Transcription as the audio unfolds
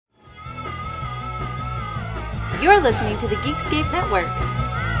You're listening to the Geekscape Network.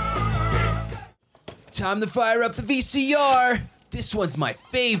 Time to fire up the VCR. This one's my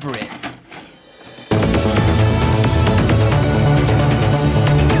favorite.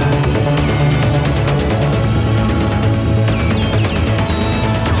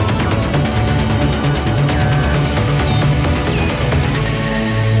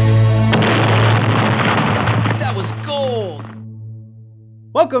 That was gold.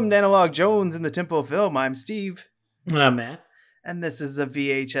 Welcome to Analog Jones in the Temple of Film. I'm Steve. I'm Matt. And this is a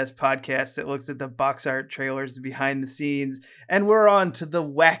VHS podcast that looks at the box art trailers behind the scenes. And we're on to the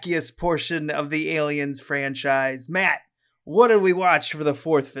wackiest portion of the Aliens franchise. Matt, what did we watch for the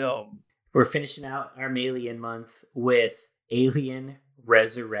fourth film? We're finishing out our Alien month with Alien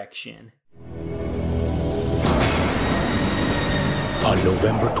Resurrection. On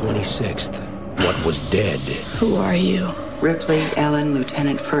November 26th, what was dead Who are you? Ripley Ellen,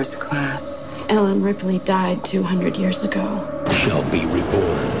 Lieutenant First Class. Ellen Ripley died 200 years ago. shall be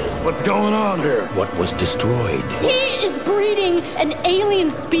reborn. What's going on here? What was destroyed He is breeding an alien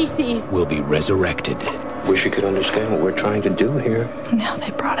species. will be resurrected. Wish you could understand what we're trying to do here. Now they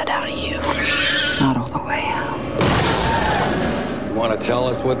brought it out of you. Not all the way out. You want to tell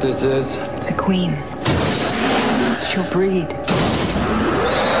us what this is? It's a queen. She'll breed.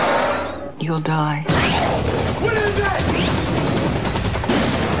 You'll die. What is that?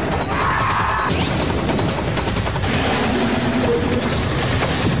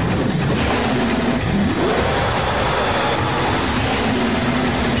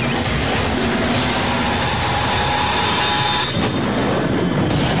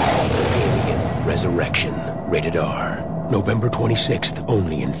 Alien Resurrection. Rated R. November 26th,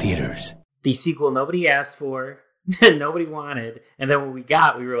 only in theaters. The sequel nobody asked for, nobody wanted, and then when we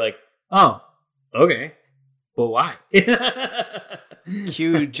got, we were like, oh, okay. But why?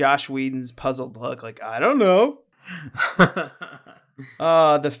 Cue Josh Whedon's puzzled look, like, I don't know.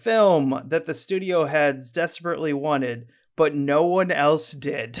 The film that the studio heads desperately wanted, but no one else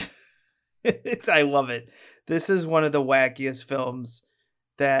did. I love it. This is one of the wackiest films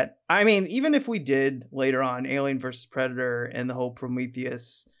that, I mean, even if we did later on Alien vs. Predator and the whole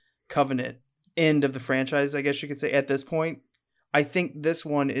Prometheus Covenant end of the franchise, I guess you could say at this point, I think this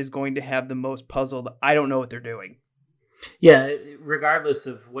one is going to have the most puzzled. I don't know what they're doing. Yeah, regardless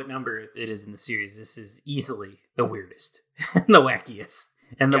of what number it is in the series, this is easily the weirdest, the wackiest,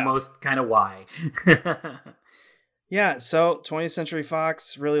 and the most kind of why. Yeah, so 20th Century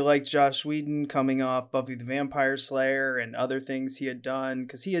Fox really liked Josh Whedon coming off Buffy the Vampire Slayer and other things he had done,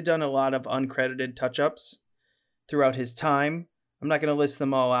 because he had done a lot of uncredited touch-ups throughout his time. I'm not going to list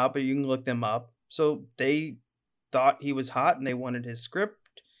them all out, but you can look them up. So they thought he was hot and they wanted his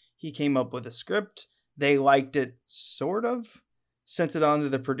script. He came up with a script. They liked it, sort of, sent it on to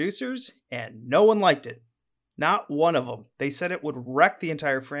the producers, and no one liked it. Not one of them. They said it would wreck the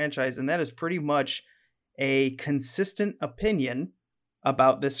entire franchise, and that is pretty much a consistent opinion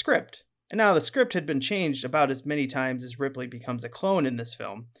about this script. And now the script had been changed about as many times as Ripley becomes a clone in this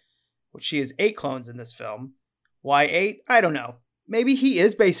film, which she is 8 clones in this film. Why 8? I don't know. Maybe he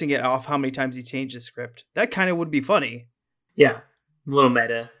is basing it off how many times he changed his script. That kind of would be funny. Yeah, a little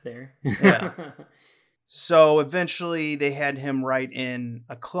meta there. Yeah. So eventually they had him write in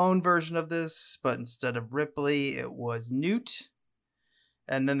a clone version of this, but instead of Ripley, it was Newt.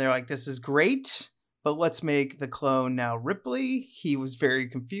 And then they're like, this is great, but let's make the clone now Ripley. He was very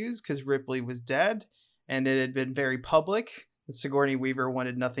confused because Ripley was dead, and it had been very public that Sigourney Weaver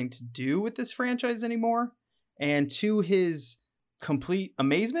wanted nothing to do with this franchise anymore. And to his complete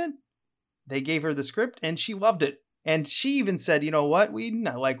amazement, they gave her the script, and she loved it. And she even said, you know what, Whedon,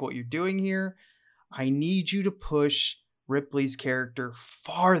 I like what you're doing here. I need you to push Ripley's character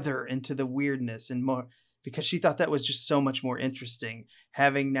farther into the weirdness and more, because she thought that was just so much more interesting,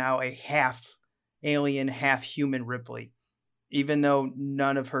 having now a half alien, half human Ripley, even though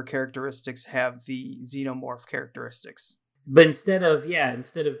none of her characteristics have the xenomorph characteristics. But instead of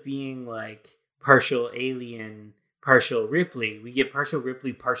being like partial alien, partial Ripley, we get partial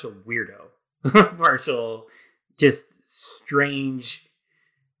Ripley, partial weirdo, partial just strange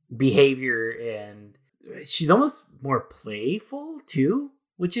behavior, and she's almost more playful too,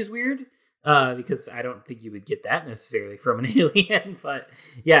 which is weird. Because I don't think you would get that necessarily from an alien, but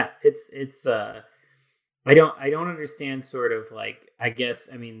yeah, it's I don't understand sort of like, I guess,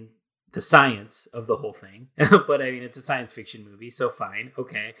 I mean, the science of the whole thing, but I mean, it's a science fiction movie, so fine.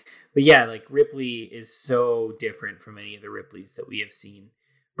 Okay. But yeah, like Ripley is so different from any of the Ripleys that we have seen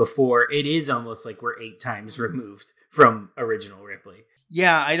before. It is almost like we're 8 times removed from original Ripley.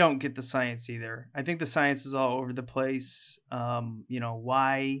 Yeah, I don't get the science either. I think the science is all over the place.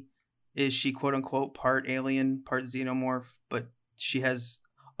 Why is she quote unquote part alien, part xenomorph, but she has,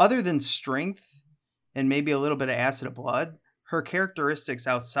 other than strength and maybe a little bit of acid blood, her characteristics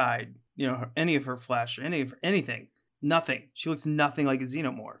outside, any of her flesh, anything, nothing. She looks nothing like a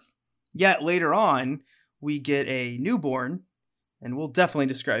xenomorph. Yet later on, we get a newborn, and we'll definitely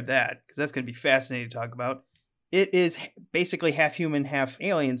describe that because that's going to be fascinating to talk about. It is basically half human, half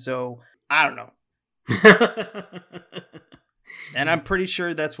alien, so I don't know. And I'm pretty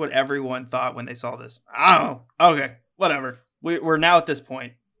sure that's what everyone thought when they saw this. I don't know. Okay, whatever. We're now at this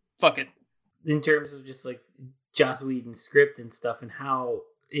point. Fuck it. In terms of just like Joss Whedon's script and stuff and how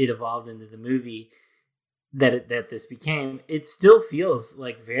it evolved into the movie that this became, it still feels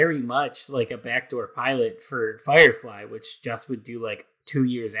like very much like a backdoor pilot for Firefly, which Joss would do like 2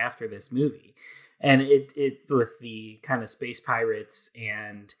 years after this movie. And it with the kind of space pirates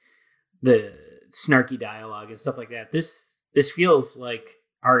and the snarky dialogue and stuff like that, this feels like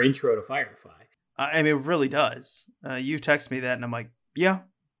our intro to Firefly. I mean, it really does. You text me that and I'm like, yeah,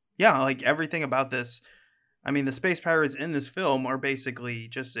 like everything about this. I mean, the space pirates in this film are basically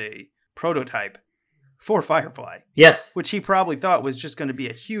just a prototype for Firefly. Yes. Which he probably thought was just going to be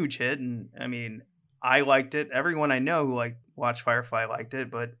a huge hit. And I mean, I liked it. Everyone I know who watched Firefly liked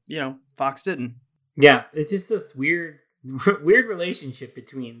it, but Fox didn't. Yeah, it's just this weird relationship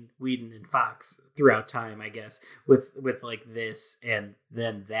between Whedon and Fox throughout time, I guess, with like this and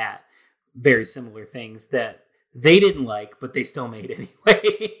then that. Very similar things that they didn't like, but they still made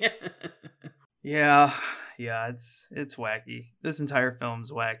anyway. Yeah, it's wacky. This entire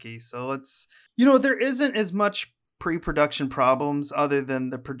film's wacky. So there isn't as much pre-production problems other than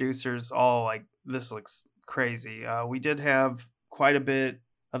the producers all like, this looks crazy. We did have quite a bit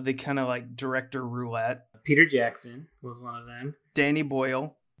of the kind of like director roulette. Peter Jackson was one of them. Danny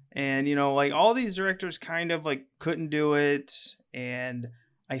Boyle. And, like all these directors kind of like couldn't do it. And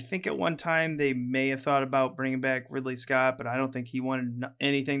I think at one time they may have thought about bringing back Ridley Scott, but I don't think he wanted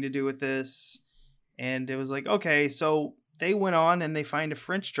anything to do with this. And it was like, okay, so they went on and they find a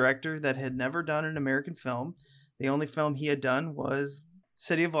French director that had never done an American film. The only film he had done was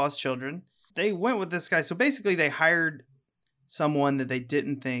City of Lost Children. They went with this guy. So basically they hired someone that they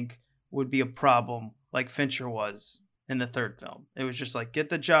didn't think would be a problem, like Fincher was in the third film. It was just like, get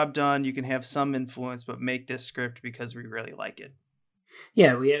the job done. You can have some influence, but make this script because we really like it.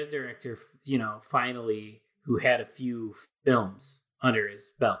 Yeah, we had a director, finally, who had a few films under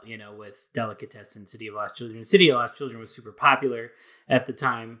his belt, with Delicatessen, City of Lost Children. City of Lost Children was super popular at the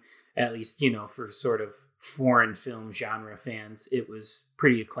time, at least, for sort of foreign film genre fans. It was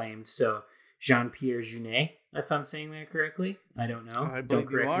pretty acclaimed. So Jean-Pierre Jeunet, if I'm saying that correctly. I don't know. Don't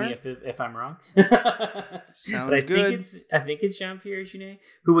correct me if I'm wrong. Sounds good. I think it's Jean-Pierre Jeunet,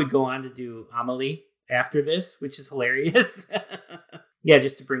 who would go on to do Amélie after this, which is hilarious. Yeah,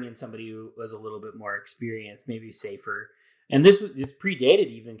 just to bring in somebody who was a little bit more experienced, maybe safer. And this predated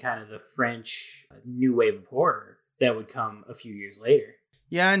even kind of the French new wave of horror that would come a few years later.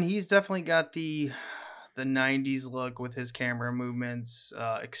 Yeah, and he's definitely got the 90s look with his camera movements,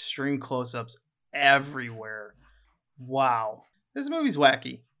 extreme close-ups everywhere. Wow. This movie's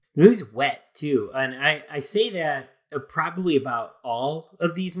wacky. The movie's wet, too. And I say that probably about all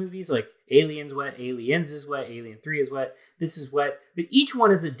of these movies. Like Alien's wet, Aliens is wet, Alien 3 is wet, this is wet. But each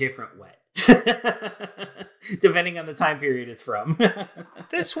one is a different wet. Depending on the time period it's from.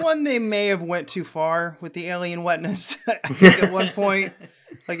 This one, they may have went too far with the alien wetness. I think at one point,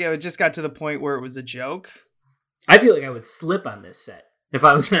 like it just got to the point where it was a joke. I feel like I would slip on this set if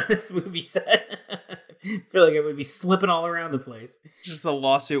I was on this movie set. I feel like I would be slipping all around the place. Just a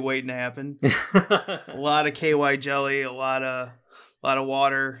lawsuit waiting to happen. A lot of KY jelly, a lot of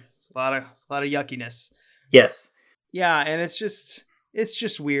water, a lot of yuckiness. Yes. Yeah, and it's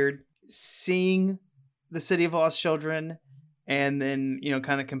just weird seeing the City of Lost Children and then,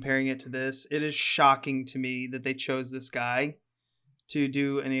 kind of comparing it to this. It is shocking to me that they chose this guy to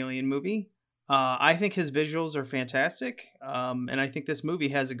do an alien movie. I think his visuals are fantastic. And I think this movie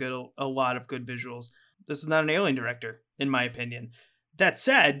has a lot of good visuals. This is not an alien director, in my opinion. That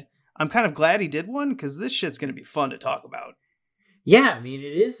said, I'm kind of glad he did one because this shit's going to be fun to talk about. Yeah, I mean,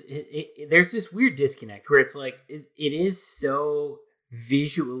 it is. There's this weird disconnect where it's like, it is so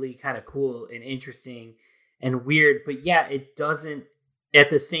visually kind of cool and interesting and weird, but yeah, it doesn't, at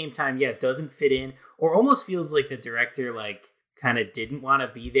the same time, yeah, it doesn't fit in, or almost feels like the director, like, kind of didn't want to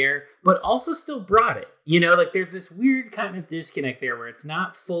be there, but also still brought it. Like there's this weird kind of disconnect there where it's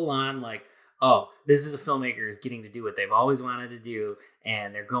not full on like, oh, this is a filmmaker is getting to do what they've always wanted to do,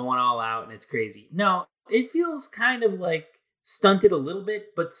 and they're going all out, and it's crazy. No, it feels kind of like stunted a little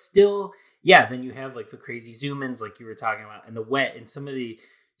bit, but still, yeah, then you have like the crazy zoom-ins like you were talking about, and the wet, and some of the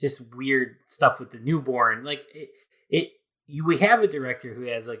just weird stuff with the newborn. Like we have a director who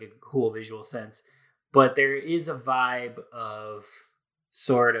has like a cool visual sense, but there is a vibe of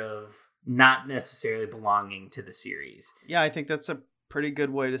sort of not necessarily belonging to the series. Yeah, I think that's a pretty good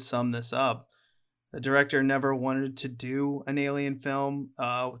way to sum this up. The director never wanted to do an Alien film.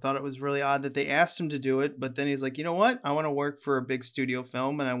 Thought it was really odd that they asked him to do it, but then he's like, you know what? I want to work for a big studio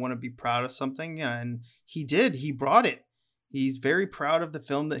film and I want to be proud of something. Yeah, and he did. He brought it. He's very proud of the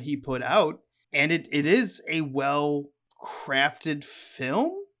film that he put out. And it is a well-crafted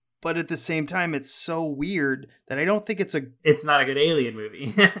film, but at the same time, it's so weird that I don't think it's not a good Alien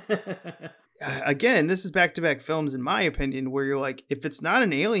movie. Again, this is back-to-back films, in my opinion, where you're like, if it's not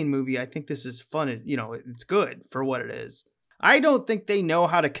an Alien movie, I think this is fun. It's good for what it is. I don't think they know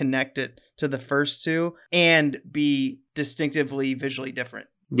how to connect it to the first two and be distinctively visually different.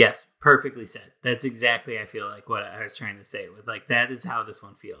 Yes, perfectly said. That's exactly, I feel like, what I was trying to say. With like, that is how this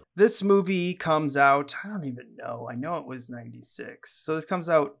one feels. This movie comes out, I don't even know. I know it was 96. So this comes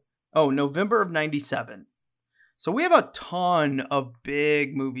out, November of 97. So we have a ton of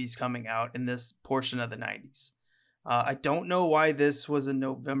big movies coming out in this portion of the 90s. I don't know why this was a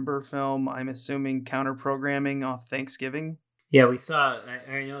November film. I'm assuming counter-programming off Thanksgiving. Yeah, we saw,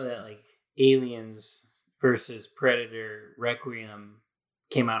 I know that like Aliens versus Predator Requiem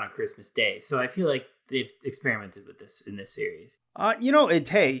came out on Christmas Day. So I feel like they've experimented with this in this series.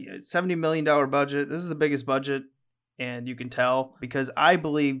 $70 million budget. This is the biggest budget, and you can tell because I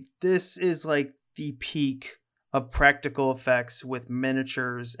believe this is like the peak of practical effects with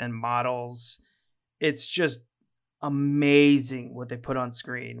miniatures and models. It's just amazing what they put on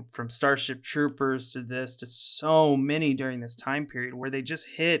screen, from Starship Troopers to this to so many during this time period where they just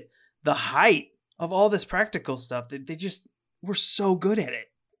hit the height of all this practical stuff. They just were so good at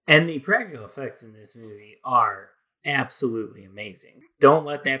it. And the practical effects in this movie are absolutely amazing. Don't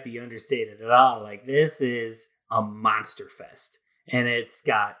let that be understated at all. Like, this is a monster fest, and it's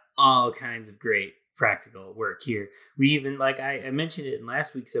got all kinds of great practical work here. We even, like I mentioned it in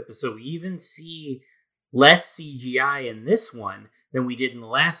last week's episode, we even see less CGI in this one than we did in the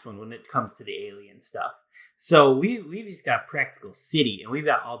last one when it comes to the alien stuff. So we've just got practical city, and we've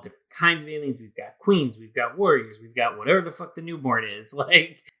got all different kinds of aliens. We've got queens, we've got warriors, we've got whatever the fuck the newborn is,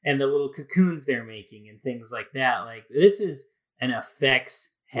 like, and the little cocoons they're making and things like that. Like, this is an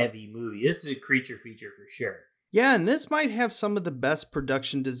effects heavy movie. This is a creature feature for sure. Yeah, and this might have some of the best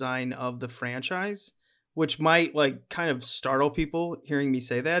production design of the franchise, which might like kind of startle people hearing me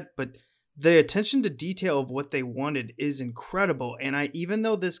say that, but the attention to detail of what they wanted is incredible. And even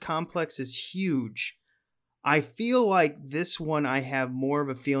though this complex is huge, I feel like this one I have more of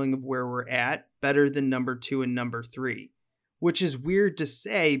a feeling of where we're at better than number 2 and number 3, which is weird to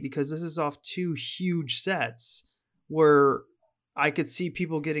say because this is off 2 huge sets where I could see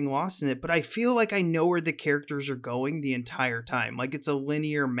people getting lost in it, but I feel like I know where the characters are going the entire time. Like, it's a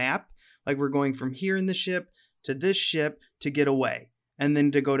linear map. Like, we're going from here in the ship to this ship to get away and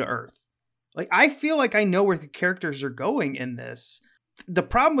then to go to Earth. Like, I feel like I know where the characters are going in this. The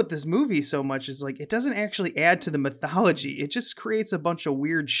problem with this movie so much is like, it doesn't actually add to the mythology. It just creates a bunch of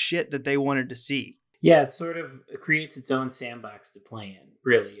weird shit that they wanted to see. Yeah, it sort of creates its own sandbox to play in,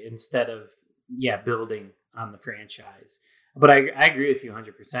 really, instead of, building on the franchise. But I agree with you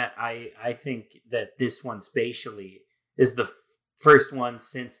 100%. I think that this one spatially is the first one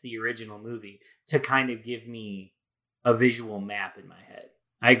since the original movie to kind of give me a visual map in my head.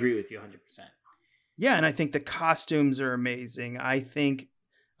 I agree with you 100%. Yeah, and I think the costumes are amazing. I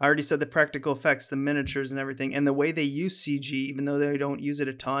already said the practical effects, the miniatures and everything, and the way they use CG, even though they don't use it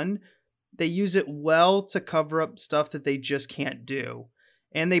a ton, they use it well to cover up stuff that they just can't do.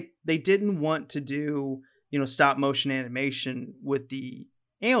 And they didn't want to do, stop motion animation with the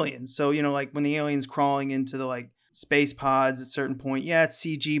aliens. So, like when the aliens crawling into the like space pods at a certain point, yeah, it's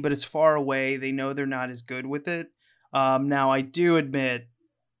CG, but it's far away. They know they're not as good with it. Now I do admit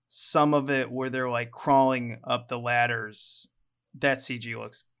some of it where they're like crawling up the ladders, that CG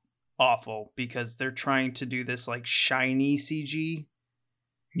looks awful because they're trying to do this like shiny CG.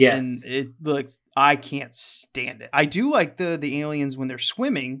 Yes. And it looks, I can't stand it. I do like the aliens when they're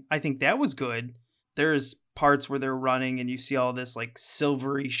swimming. I think that was good. There's parts where they're running and you see all this like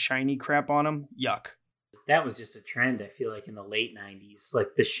silvery shiny crap on them. Yuck. That was just a trend, I feel like, in the late 90s,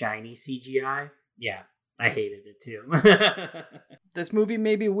 like the shiny CGI. Yeah, I hated it too. This movie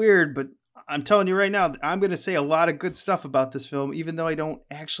may be weird, but I'm telling you right now, I'm going to say a lot of good stuff about this film, even though I don't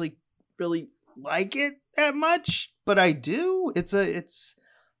actually really like it that much, but I do.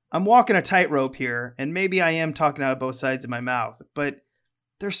 I'm walking a tightrope here, and maybe I am talking out of both sides of my mouth, but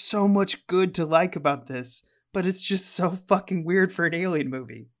there's so much good to like about this, but it's just so fucking weird for an Alien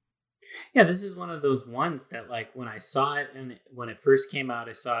movie. Yeah, this is one of those ones that, like, when I saw it and when it first came out,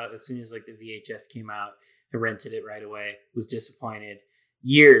 I saw it as soon as like the VHS came out. I rented it right away. Was disappointed.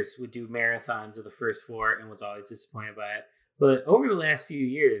 Years would do marathons of the first 4 and was always disappointed by it. But over the last few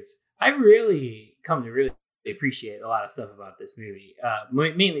years, I've really come to really appreciate a lot of stuff about this movie.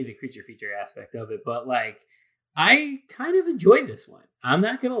 Mainly the creature feature aspect of it, but like I kind of enjoy this one. I'm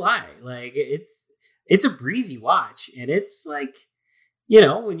not gonna lie. Like it's a breezy watch, and it's like, you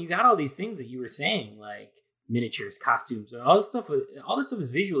know, when you got all these things that you were saying, like miniatures, costumes, and all this stuff is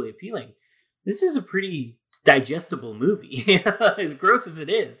visually appealing. This is a pretty digestible movie. As gross as it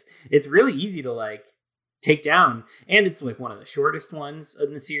is, it's really easy to like take down, and it's like one of the shortest ones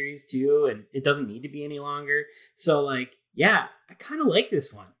in the series too, and it doesn't need to be any longer. So like, yeah, I kind of like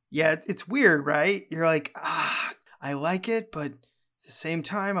this one. Yeah, it's weird, right? You're like, I like it, but at the same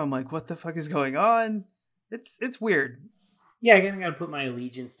time, I'm like, what the fuck is going on? It's weird. Yeah, I kind of got to put my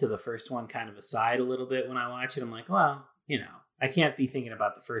allegiance to the first one kind of aside a little bit when I watch it. I'm like, well, you know, I can't be thinking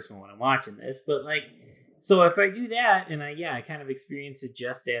about the first one when I'm watching this, but like, so if I do that, and I kind of experience it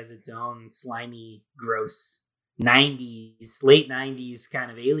just as its own slimy, gross 90s, late 90s kind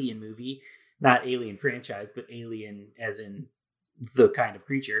of alien movie, not alien franchise, but alien as in the kind of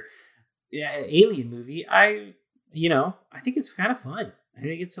creature, alien movie, I think it's kind of fun. I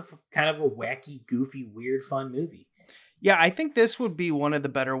think it's kind of a wacky, goofy, weird, fun movie. Yeah, I think this would be one of the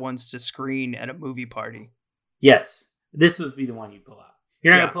better ones to screen at a movie party. Yes, this would be the one you'd pull out.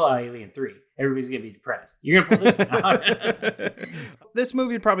 You're not going to pull out Alien 3. Everybody's going to be depressed. You're going to pull this one out. This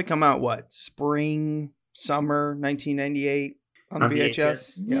movie would probably come out, spring, summer, 1998 on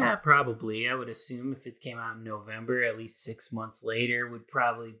VHS? Yeah, probably. I would assume if it came out in November, at least 6 months later would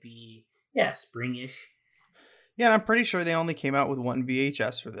probably be, springish. Yeah, and I'm pretty sure they only came out with one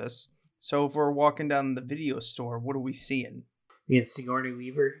VHS for this. So if we're walking down the video store, what are we seeing? We get Sigourney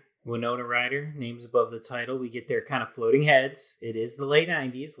Weaver, Winona Ryder, names above the title. We get their kind of floating heads. It is the late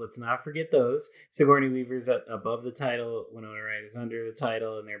 90s. Let's not forget those. Sigourney Weaver's above the title. Winona Ryder's under the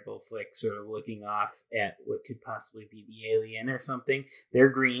title. And they're both like sort of looking off at what could possibly be the alien or something. They're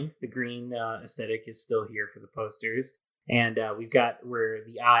green. The green aesthetic is still here for the posters. And we've got where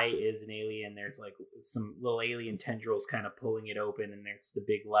the eye is an alien. There's like some little alien tendrils kind of pulling it open. And there's the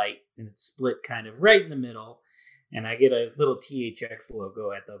big light. And it's split kind of right in the middle. And I get a little THX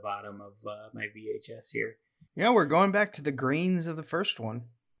logo at the bottom of my VHS here. Yeah, we're going back to the greens of the first one.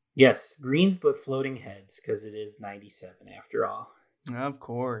 Yes, greens but floating heads, because it is 97 after all. Of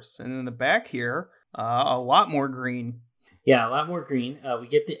course. And in the back here, a lot more green. Yeah, a lot more green. We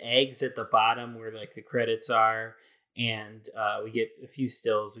get the eggs at the bottom where like the credits are. And we get a few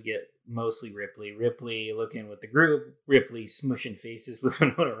stills. We get mostly Ripley looking with the group, Ripley smushing faces with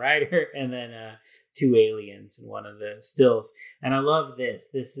Winona Ryder, and then 2 aliens in one of the stills. And I love this.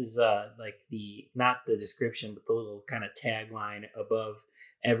 This is like not the description, but the little kind of tagline above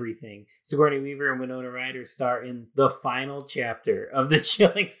everything. Sigourney Weaver and Winona Ryder star in the final chapter of the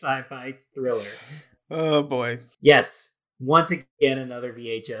chilling sci-fi thriller. Oh boy. Yes. Once again, another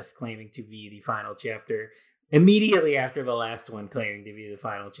VHS claiming to be the final chapter. Immediately after the last one claiming to be the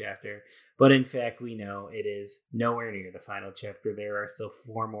final chapter. But in fact, we know it is nowhere near the final chapter. There are still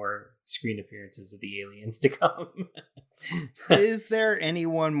 4 more screen appearances of the aliens to come. Is there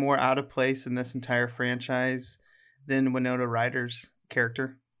anyone more out of place in this entire franchise than Winona Ryder's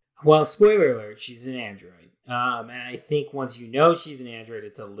character? Well, spoiler alert, she's an android. And I think once you know she's an android,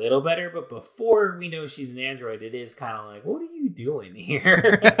 it's a little better. But before we know she's an android, it is kind of like, what are you doing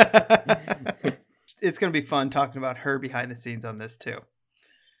here? It's going to be fun talking about her behind the scenes on this too.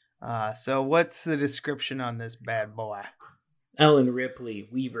 So what's the description on this bad boy? Ellen Ripley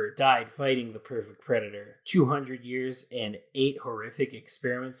Weaver died fighting the perfect predator. 200 years and 8 horrific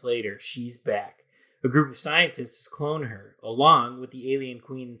experiments later, she's back. A group of scientists clone her, along with the alien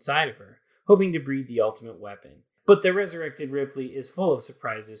queen inside of her, hoping to breed the ultimate weapon. But the resurrected Ripley is full of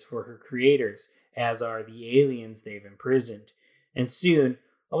surprises for her creators, as are the aliens they've imprisoned. And soon,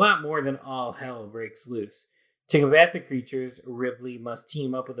 a lot more than all hell breaks loose. To combat the creatures, Ripley must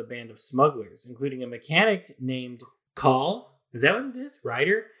team up with a band of smugglers, including a mechanic named Call, is that what it is?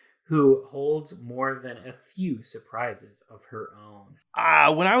 Ryder, who holds more than a few surprises of her own.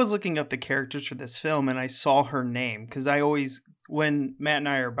 When I was looking up the characters for this film and I saw her name, because when Matt and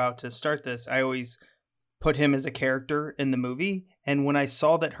I are about to start this, I always put him as a character in the movie. And when I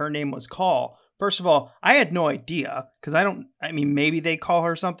saw that her name was Call, first of all, I had no idea, because maybe they call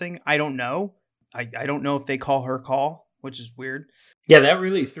her something. I don't know. I don't know if they call her Call. which is weird. Yeah, that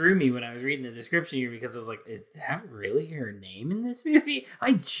really threw me when I was reading the description here because I was like, is that really her name in this movie?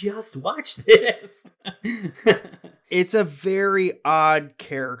 I just watched this. It's a very odd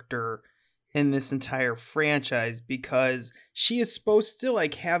character in this entire franchise because she is supposed to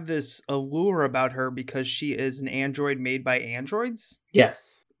like have this allure about her because she is an android made by androids.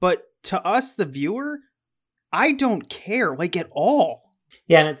 Yes. But to us, the viewer, I don't care like at all.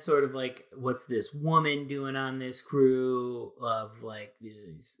 Yeah, and it's sort of like, what's this woman doing on this crew of like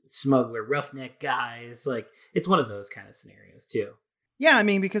these smuggler roughneck guys? Like, it's one of those kind of scenarios too. Yeah, I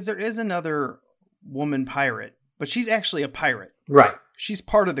mean, because there is another woman pirate, but she's actually a pirate. Right. She's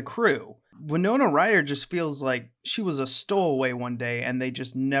part of the crew. Winona Ryder just feels like she was a stowaway one day and they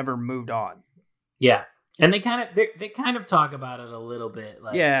just never moved on. Yeah. And they kind of talk about it a little bit,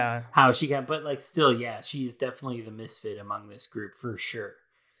 like how she got, but like still, yeah, she's definitely the misfit among this group for sure.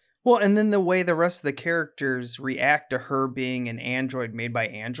 Well, and then the way the rest of the characters react to her being an android made by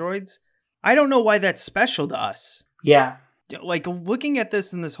androids, I don't know why that's special to us. Yeah. Like looking at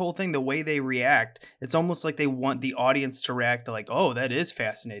this and this whole thing, the way they react, it's almost like they want the audience to react to like, oh, that is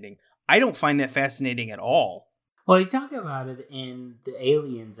fascinating. I don't find that fascinating at all. Well, you talk about it in the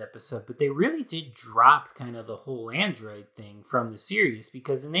Aliens episode, but they really did drop kind of the whole android thing from the series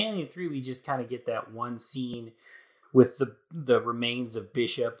because in Alien 3, we just kind of get that one scene with the remains of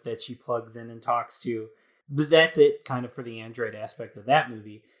Bishop that she plugs in and talks to. But that's it kind of for the android aspect of that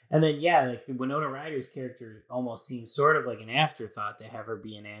movie. And then, yeah, like Winona Ryder's character almost seems sort of like an afterthought to have her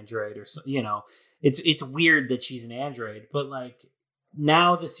be an android or, you know, it's weird that she's an android, but like,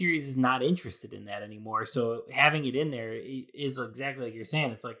 now the series is not interested in that anymore. So having it in there is exactly like you're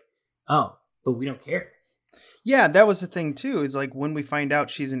saying. It's like, oh, but we don't care. Yeah, that was the thing too, is like when we find out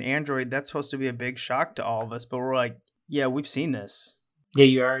she's an android, that's supposed to be a big shock to all of us. But we're like, yeah, we've seen this. Yeah,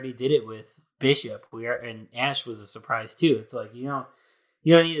 you already did it with Bishop. And Ash was a surprise too. It's like, you don't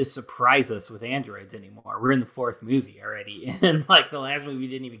need to surprise us with androids anymore. We're in the 4th movie already. And like the last movie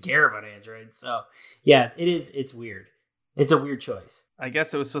didn't even care about androids. So yeah, it's weird. It's a weird choice. I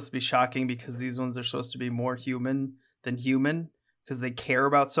guess it was supposed to be shocking because these ones are supposed to be more human than human because they care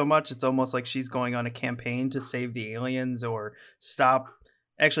about so much. It's almost like she's going on a campaign to save the aliens or stop.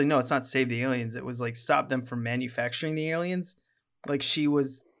 Actually, no, it's not save the aliens. It was like stop them from manufacturing the aliens. Like she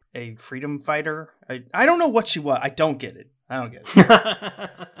was a freedom fighter. I don't know what she was. I don't get it.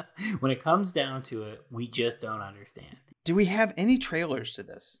 When it comes down to it, we just don't understand. Do we have any trailers to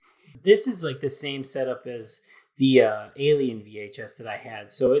this? This is like the same setup as the Alien VHS that I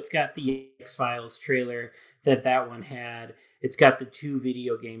had. So it's got the X-Files trailer that one had. It's got the 2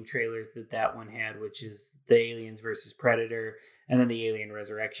 video game trailers that one had, which is the Aliens versus Predator and then the Alien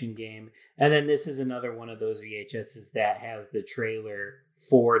Resurrection game. And then this is another one of those VHSs that has the trailer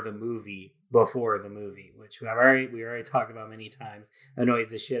for the movie before the movie, which we already talked about many times. Annoys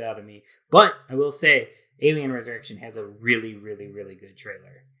the shit out of me. But I will say Alien Resurrection has a really, really, really good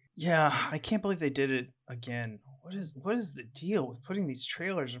trailer. Yeah, I can't believe they did it again. What is the deal with putting these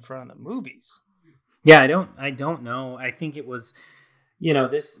trailers in front of the movies? Yeah, I don't know. I think it was,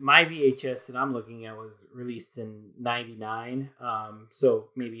 my VHS that I'm looking at was released in 99. So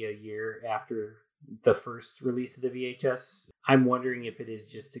maybe a year after the first release of the VHS. I'm wondering if it is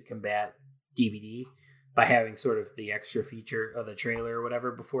just to combat DVD by having sort of the extra feature of the trailer or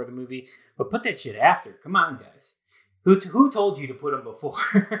whatever before the movie. But put that shit after. Come on, guys. Who told you to put them before?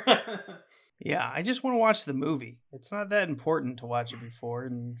 Yeah, I just want to watch the movie. It's not that important to watch it before.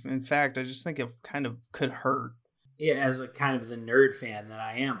 And in fact, I just think it kind of could hurt. Yeah, as a kind of the nerd fan that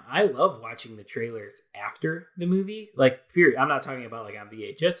I am, I love watching the trailers after the movie. Like, period. I'm not talking about like on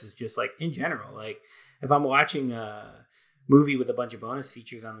VHS. It's just like in general. Like, if I'm watching a movie with a bunch of bonus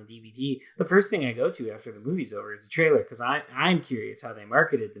features on the DVD, the first thing I go to after the movie's over is the trailer because I'm curious how they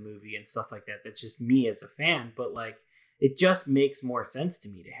marketed the movie and stuff like that. That's just me as a fan. But like, it just makes more sense to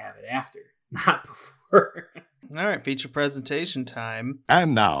me to have it after, not before. All right, feature presentation time.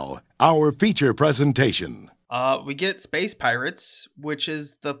 And now, our feature presentation. We get Space Pirates, which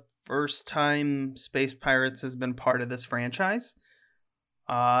is the first time Space Pirates has been part of this franchise.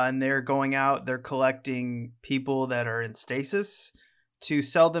 And they're going out, they're collecting people that are in stasis to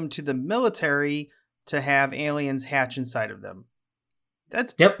sell them to the military to have aliens hatch inside of them.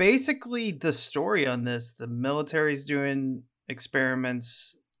 That's basically the story on this. The military's doing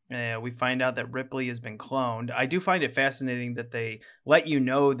experiments. We find out that Ripley has been cloned. I do find it fascinating that they let you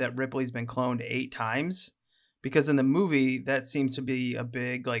know that Ripley's been cloned 8 times. Because in the movie, that seems to be a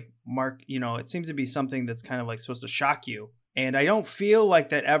big, like, mark, it seems to be something that's kind of, like, supposed to shock you. And I don't feel like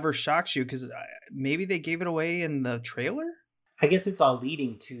that ever shocks you, because maybe they gave it away in the trailer? I guess it's all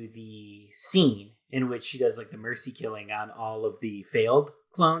leading to the scene in which she does like the mercy killing on all of the failed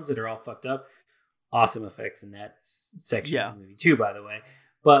clones that are all fucked up. Awesome effects in that section of the movie too, by the way.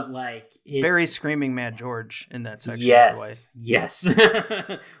 But like, very screaming Mad George in that section. Yes, by the way.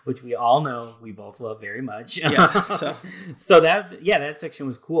 yes, which we all know we both love very much. Yeah, so that section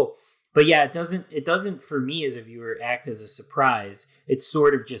was cool. But yeah, it doesn't for me as a viewer act as a surprise. It's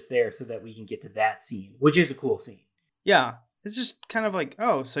sort of just there so that we can get to that scene, which is a cool scene. Yeah, it's just kind of like,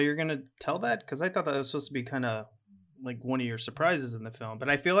 oh, so you're gonna tell that? Because I thought that was supposed to be kind of like one of your surprises in the film. But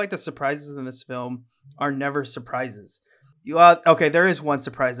I feel like the surprises in this film are never surprises. Okay, there is one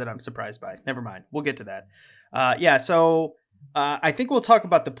surprise that I'm surprised by. Never mind. We'll get to that. So I think we'll talk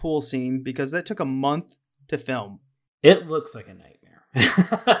about the pool scene because that took a month to film. It looks like a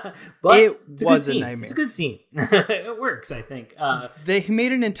nightmare. But it was a nightmare. It's a good scene. It works, I think. They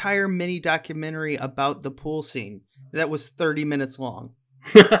made an entire mini documentary about the pool scene that was 30 minutes long.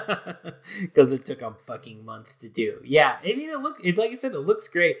 Because it took a fucking month to do. Yeah, I mean, like I said, it looks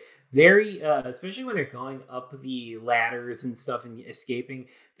great. Very, especially when they're going up the ladders and stuff and escaping,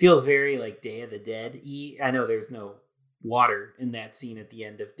 feels very like Day of the Dead-y. I know there's no water in that scene at the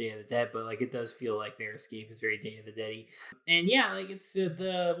end of Day of the Dead, but like it does feel like their escape is very Day of the Dead-y. And yeah, like it's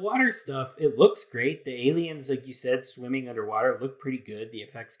the water stuff. It looks great. The aliens, like you said, swimming underwater look pretty good. The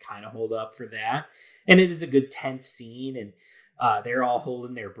effects kind of hold up for that, and it is a good tense scene. And they're all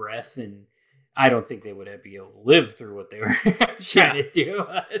holding their breath, and I don't think they would be able to live through what they were trying to do.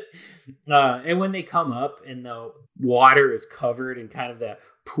 And when they come up and the water is covered in kind of the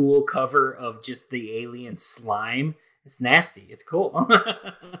pool cover of just the alien slime, it's nasty. It's cool.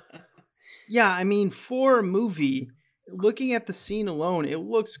 Yeah, I mean, for a movie, looking at the scene alone, it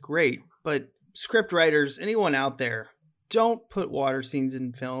looks great. But script writers, anyone out there, don't put water scenes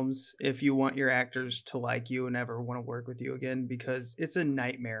in films if you want your actors to like you and never want to work with you again, because it's a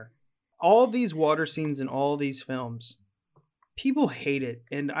nightmare. All these water scenes in all these films, people hate it,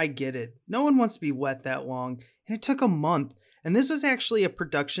 and I get it. No one wants to be wet that long, and it took a month. And this was actually a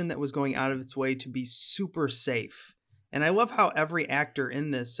production that was going out of its way to be super safe. And I love how every actor in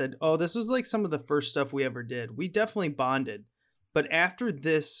this said, oh, this was like some of the first stuff we ever did. We definitely bonded. But after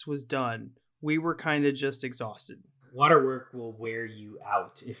this was done, we were kind of just exhausted. Water work will wear you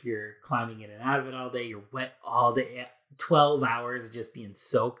out if you're climbing in and out of it all day. You're wet all day. 12 hours just being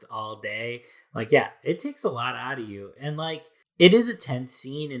soaked all day. Like, yeah, it takes a lot out of you. And like, it is a tense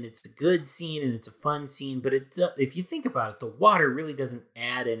scene, and it's a good scene, and it's a fun scene. But if you think about it, the water really doesn't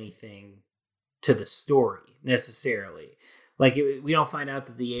add anything to the story necessarily. Like, we don't find out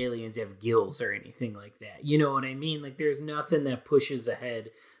that the aliens have gills or anything like that. You know what I mean? Like, there's nothing that pushes ahead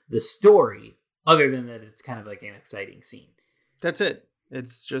the story other than that it's kind of like an exciting scene. That's it.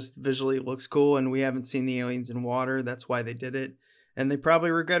 It's just visually looks cool, and we haven't seen the aliens in water. That's why they did it. And they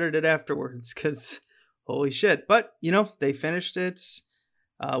probably regretted it afterwards because holy shit. But, you know, they finished it.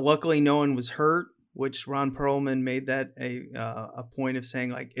 Luckily, no one was hurt, which Ron Perlman made that a point of saying,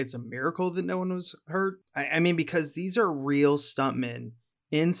 like, it's a miracle that no one was hurt. I mean, because these are real stuntmen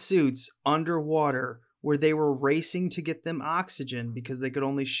in suits underwater where they were racing to get them oxygen because they could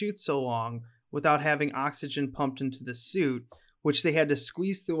only shoot so long without having oxygen pumped into the suit, which they had to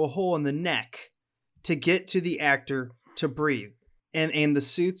squeeze through a hole in the neck to get to the actor to breathe. And the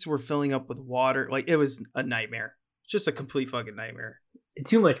suits were filling up with water. Like, it was a nightmare. Just a complete fucking nightmare.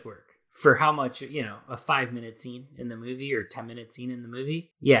 Too much work for how much, you know, a 5-minute scene in the movie or 10-minute scene in the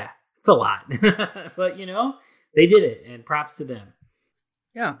movie. Yeah, it's a lot. But, you know, they did it, and props to them.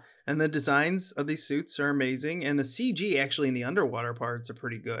 Yeah, and the designs of these suits are amazing. And the CG actually in the underwater parts are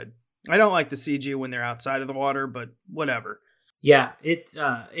pretty good. I don't like the CG when they're outside of the water, but whatever. Yeah, it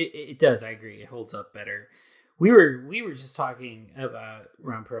does. I agree. It holds up better. We were just talking about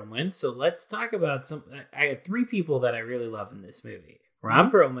Ron Perlman, so let's talk about some. I had 3 people that I really love in this movie: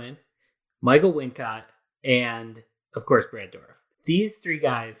 Ron Perlman, Michael Wincott, and of course Brad Dourif. These 3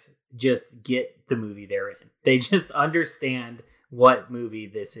 guys just get the movie they're in. They just understand what movie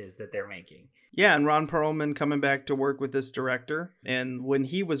this is that they're making. Yeah, and Ron Perlman coming back to work with this director. And when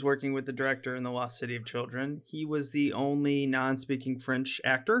he was working with the director in The Lost City of Children, he was the only non-speaking French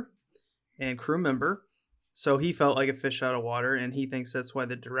actor and crew member. So he felt like a fish out of water, and he thinks that's why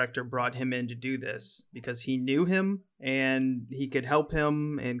the director brought him in to do this, because he knew him and he could help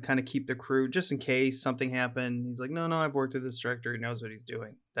him and kind of keep the crew just in case something happened. He's like, no, I've worked with this director. He knows what he's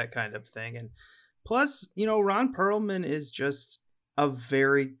doing, that kind of thing. And plus, you know, Ron Perlman is just a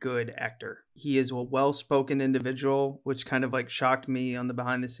very good actor. He is a well-spoken individual, which kind of like shocked me on the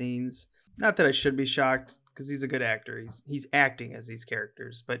behind the scenes. Not that I should be shocked, because he's a good actor. He's acting as these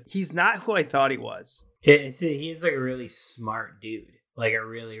characters, but he's not who I thought he was. He's like a really smart dude. like a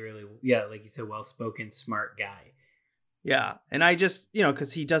really, really, yeah, like you said, well-spoken, smart guy. Yeah, and I just,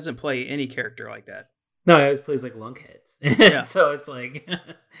 because he doesn't play any character like that. No, he always plays like lunkheads. Yeah. So it's like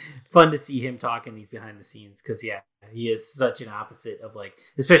fun to see him talk in these behind the scenes because, yeah, he is such an opposite of like,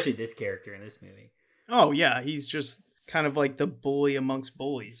 especially this character in this movie. Oh, yeah, he's just kind of like the bully amongst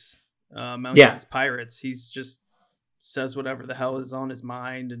bullies, amongst his pirates. He's just says whatever the hell is on his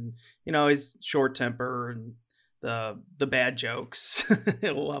mind, and, he's short temper and the bad jokes.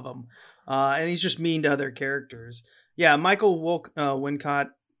 He'll love them. And he's just mean to other characters. Yeah, Michael Wincott,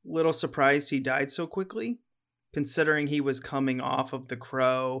 little surprised he died so quickly, considering he was coming off of The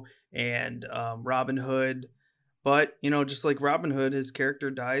Crow and Robin Hood. But, just like Robin Hood, his character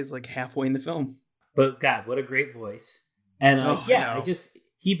dies like halfway in the film. But God, what a great voice. And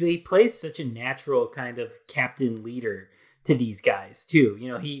he plays such a natural kind of captain leader to these guys too.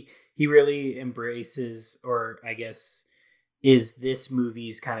 He really embraces, or I guess is this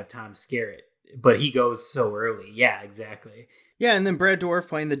movie's kind of Tom Skerritt, but he goes so early. Yeah, exactly. Yeah, and then Brad Dourif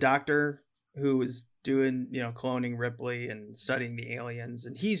playing the doctor who was doing, cloning Ripley and studying the aliens.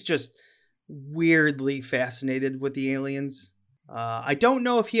 And he's just weirdly fascinated with the aliens. I don't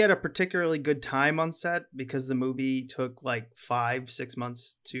know if he had a particularly good time on set because the movie took like 5-6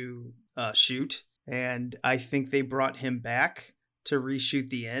 months to shoot. And I think they brought him back to reshoot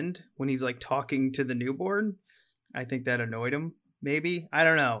the end when he's like talking to the newborn. I think that annoyed him, maybe. I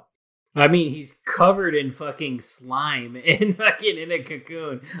don't know. I mean, he's covered in fucking slime and fucking in a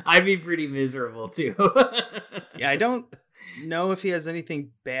cocoon. I'd be pretty miserable too. Yeah, I don't know if he has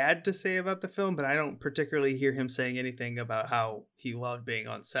anything bad to say about the film, but I don't particularly hear him saying anything about how he loved being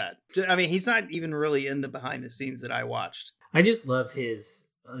on set. I mean, he's not even really in the behind the scenes that I watched. I just love his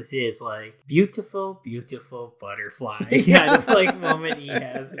like beautiful butterfly kind of like moment he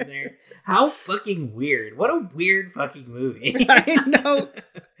has in there. How fucking weird. What a weird fucking movie. I know.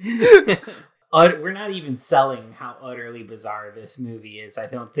 We're not even selling how utterly bizarre this movie is, I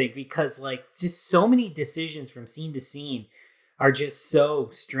don't think, because like just so many decisions from scene to scene are just so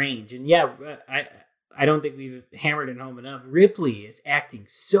strange. And yeah, I don't think we've hammered it home enough. Ripley is acting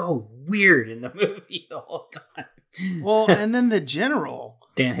so weird in the movie the whole time. Well, and then the general,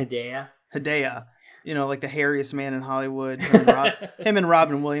 Dan Hedaya, like the hairiest man in Hollywood. Him and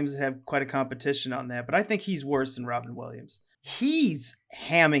Robin Williams have quite a competition on that, but I think he's worse than Robin Williams. He's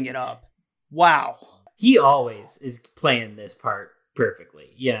hamming it up. Wow. He always is playing this part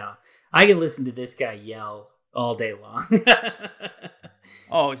perfectly. I can listen to this guy yell all day long.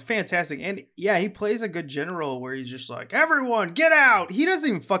 Oh, it's fantastic. And yeah, he plays a good general where he's just like, everyone get out. He doesn't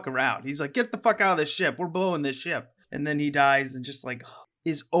even fuck around. He's like, get the fuck out of this ship. We're blowing this ship. And then he dies and just like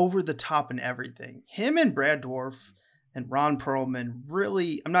is over the top in everything. Him and Brad Dourif and Ron Perlman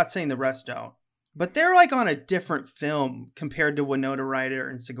really, I'm not saying the rest don't, but they're like on a different film compared to Winona Ryder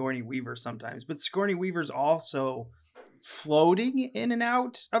and Sigourney Weaver sometimes. But Sigourney Weaver's also floating in and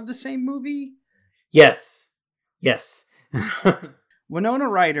out of the same movie. Yes. Winona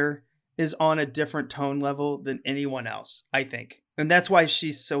Ryder is on a different tone level than anyone else, I think. And that's why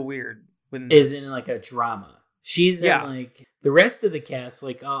she's so weird. Is in like a drama. She's in like the rest of the cast,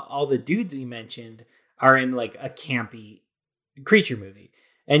 like all the dudes we mentioned are in like a campy creature movie.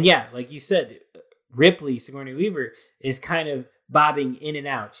 And yeah, like you said, Ripley, Sigourney Weaver, is kind of bobbing in and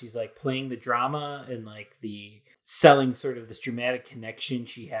out. She's like playing the drama and like the selling sort of this dramatic connection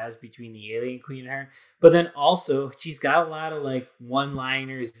she has between the alien queen and her. But then also she's got a lot of like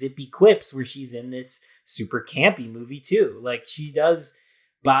one-liners, zippy quips where she's in this super campy movie too. Like she does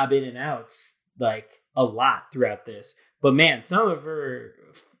bob in and out like a lot throughout this. But man, some of her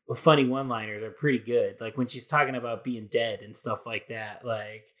funny one-liners are pretty good. Like when she's talking about being dead and stuff like that.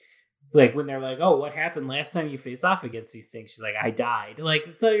 Like when they're like, oh, what happened last time you faced off against these things? She's like, I died. Like,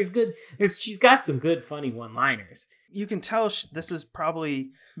 so she's got some good, funny one-liners. You can tell this is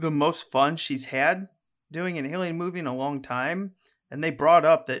probably the most fun she's had doing an alien movie in a long time. And they brought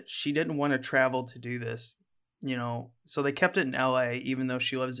up that she didn't want to travel to do this, so they kept it in LA, even though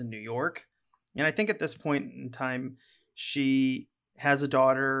she lives in New York. And I think at this point in time, she has a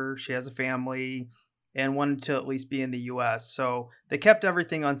daughter, she has a family, and wanted to at least be in the US. So they kept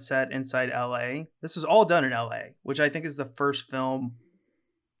everything on set inside LA. This was all done in LA, which I think is the first film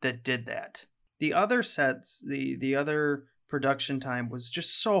that did that. The other sets, the other production time was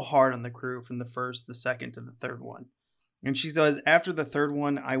just so hard on the crew from the first, the second to the third one. And she said, after the third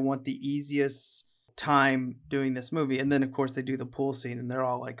one, I want the easiest time doing this movie. And then of course they do the pool scene and they're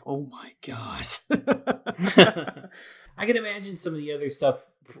all like, oh my God. I can imagine some of the other stuff,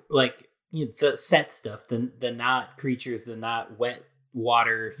 like, the set stuff, the not creatures, the not wet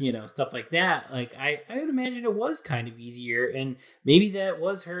water, stuff like that. Like I would imagine it was kind of easier, and maybe that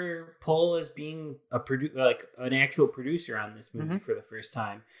was her pull as being an actual producer on this movie for the first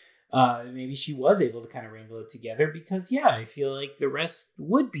time. Maybe she was able to kind of wrangle it together because, I feel like the rest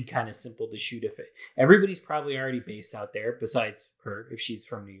would be kind of simple to shoot if everybody's probably already based out there besides her, if she's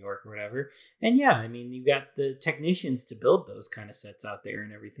from New York or whatever. And you got the technicians to build those kind of sets out there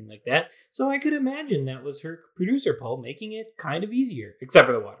and everything like that. So I could imagine that was her producer pull, making it kind of easier, except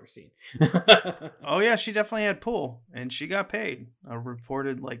for the water scene. Oh yeah, she definitely had pull, and she got paid a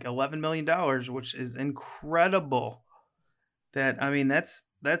reported like $11 million, which is incredible.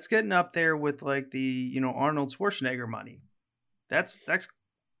 That's getting up there with like the Arnold Schwarzenegger money. That's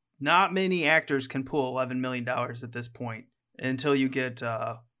not many actors can pull $11 million at this point until you get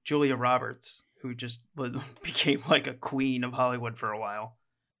Julia Roberts, who just became like a queen of Hollywood for a while.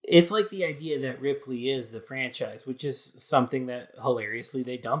 It's like the idea that Ripley is the franchise, which is something that hilariously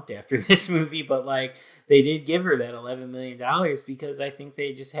they dumped after this movie, but like they did give her that $11 million because I think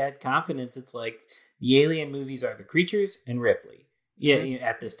they just had confidence. It's like the Alien movies are the creatures and Ripley.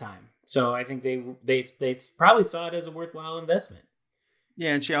 At this time. So I think they probably saw it as a worthwhile investment.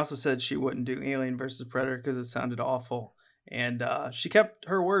 Yeah, and she also said she wouldn't do Alien versus Predator because it sounded awful. And she kept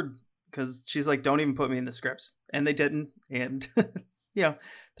her word because she's like, don't even put me in the scripts. And they didn't. And, the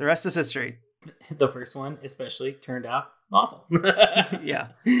rest is history. The first one especially turned out awful. Yeah.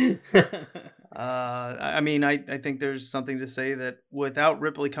 I think there's something to say that without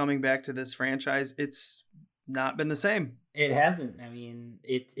Ripley coming back to this franchise, it's not been the same. It hasn't. I mean,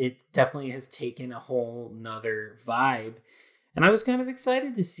 it definitely has taken a whole nother vibe. And I was kind of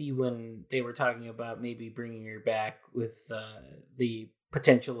excited to see when they were talking about maybe bringing her back with the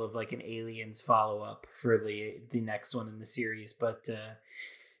potential of like an Aliens follow-up for the next one in the series. But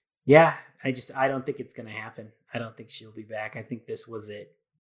I don't think it's going to happen. I don't think she'll be back. I think this was it.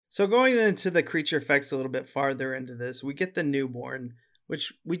 So going into the creature effects a little bit farther into this, we get the newborn,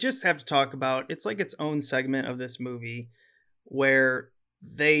 which we just have to talk about. It's like its own segment of this movie where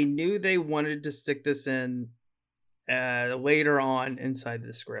they knew they wanted to stick this in later on inside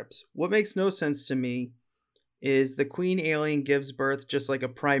the scripts. What makes no sense to me is the queen alien gives birth just like a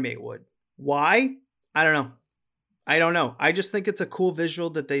primate would. Why? I don't know. I just think it's a cool visual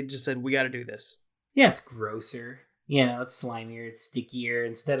that they just said, we got to do this. Yeah, it's grosser. It's slimier, it's stickier.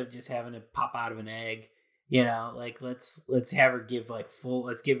 Instead of just having to pop out of an egg, let's have her give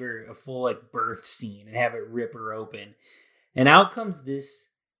let's give her a full like birth scene and have it rip her open. And out comes this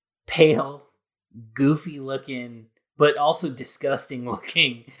pale, goofy looking, but also disgusting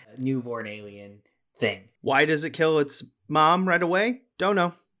looking newborn alien thing. Why does it kill its mom right away? Don't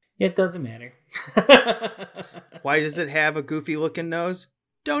know. It doesn't matter. Why does it have a goofy looking nose?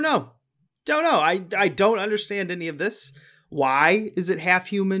 Don't know. I don't understand any of this. Why is it half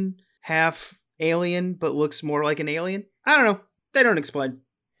human, half alien, but looks more like an alien? I don't know. They don't explain.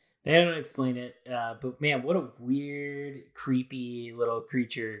 They don't explain it, but man, what a weird, creepy little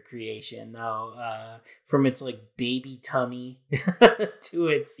creature creation, though. From its like baby tummy to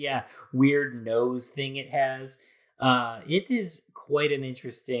its weird nose thing it has. It is quite an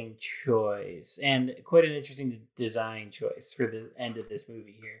interesting choice and quite an interesting design choice for the end of this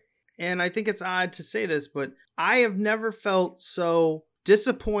movie here. And I think it's odd to say this, but I have never felt so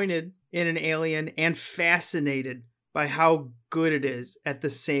disappointed in an alien and fascinated by how good it is at the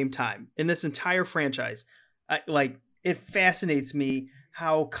same time in this entire franchise. It fascinates me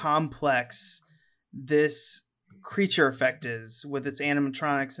how complex this creature effect is with its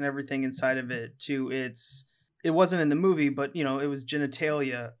animatronics and everything inside of it it wasn't in the movie, but it was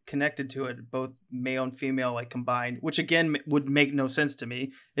genitalia connected to it, both male and female, like combined, which again would make no sense to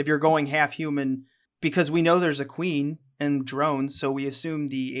me if you're going half human, because we know there's a queen and drones. So we assume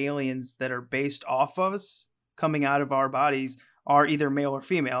the aliens that are based off of us coming out of our bodies are either male or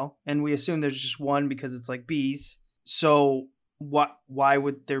female. And we assume there's just one because it's like bees. So why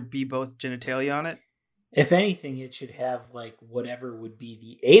would there be both genitalia on it? If anything, it should have like whatever would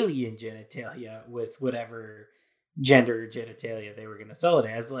be the alien genitalia with whatever gender genitalia they were going to sell it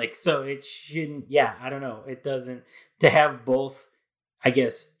as. Like, so it shouldn't, I don't know. It doesn't, to have both, I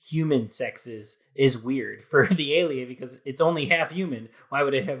guess, human sexes is weird for the alien because it's only half human. Why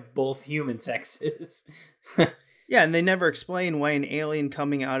would it have both human sexes? Yeah, and they never explain why an alien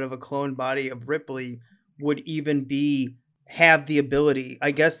coming out of a cloned body of Ripley would even have the ability.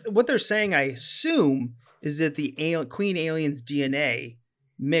 I guess what they're saying, I assume, is that the queen alien's DNA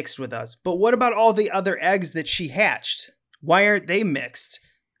mixed with us. But what about all the other eggs that she hatched? Why aren't they mixed?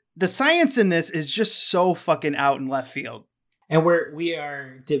 The science in this is just so fucking out in left field. And we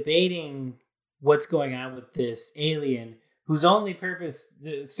are debating what's going on with this alien whose only purpose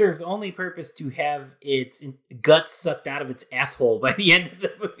serves only purpose to have its guts sucked out of its asshole by the end of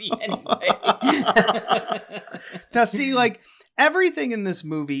the movie anyway. Now, see, like, everything in this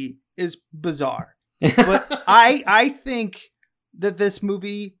movie is bizarre. But I think that this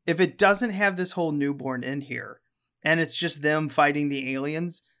movie, if it doesn't have this whole newborn in here, and it's just them fighting the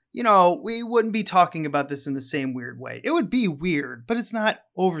aliens, you know, we wouldn't be talking about this in the same weird way. It would be weird, but it's not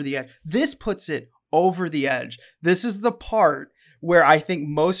over the edge. This puts it over the edge. This is the part where I think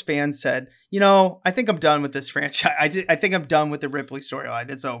most fans said, you know, I think I'm done with this franchise. I think I'm done with the Ripley storyline.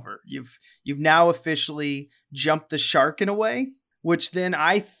 It's over. You've now officially jumped the shark in a way, which then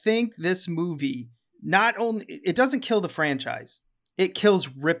I think this movie, not only, it doesn't kill the franchise, it kills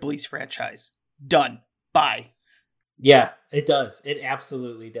Ripley's franchise. Done. Bye. Yeah, it does. It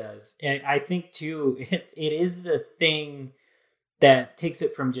absolutely does. And I think, too, it is the thing that takes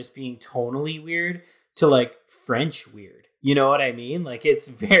it from just being tonally weird to, like, French weird. You know what I mean? Like, it's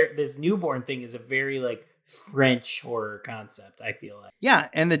this newborn thing is a very, like, French horror concept, I feel like. Yeah,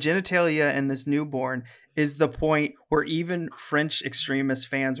 and the genitalia in this newborn is the point where even French extremist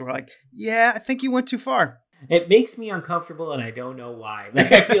fans were like, yeah, I think you went too far. It makes me uncomfortable, and I don't know why.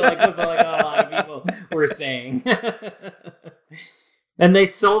 Like, I feel like that's like a lot of people were saying. And they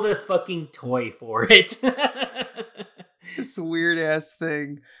sold a fucking toy for it. This weird ass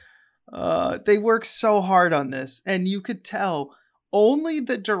thing. They worked so hard on this, and you could tell only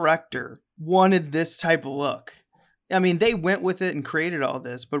the director wanted this type of look. I mean, they went with it and created all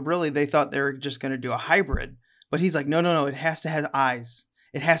this, but really they thought they were just going to do a hybrid. But he's like, no, it has to have eyes.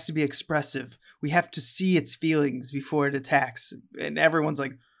 It has to be expressive. We have to see its feelings before it attacks. And everyone's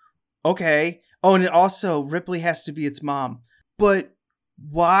like, okay. Oh, and it also, Ripley has to be its mom. But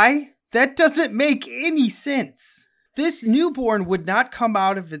why? That doesn't make any sense. This newborn would not come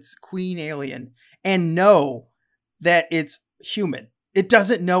out of its queen alien and know that it's human. It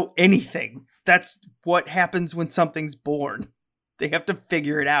doesn't know anything. That's what happens when something's born. They have to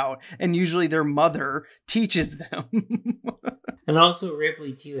figure it out. And usually their mother teaches them. And also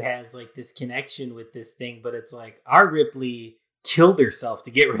Ripley, too, has like this connection with this thing. But it's like our Ripley killed herself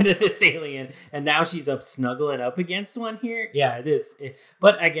to get rid of this alien. And now she's up snuggling up against one here. Yeah, it is.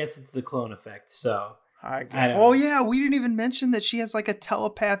 But I guess it's the clone effect. So I don't know. Oh, yeah. We didn't even mention that she has like a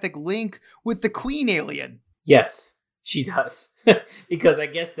telepathic link with the queen alien. Yes, she does. Because I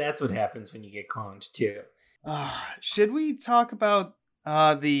guess that's what happens when you get cloned, too. Should we talk about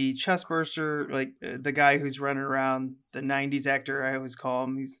the chestburster, like the guy who's running around, the 90s actor, I always call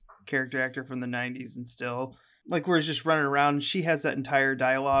him. He's a character actor from the 90s and still. Like, where he's just running around. She has that entire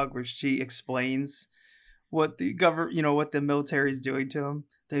dialogue where she explains what the government, you know, what the military is doing to him.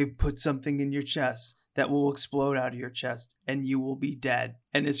 They've put something in your chest that will explode out of your chest and you will be dead.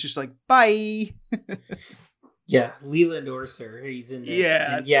 And it's just like, bye. Yeah, Leland Orser, he's in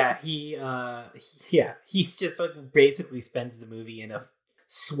this. Yeah. He's just like basically spends the movie in a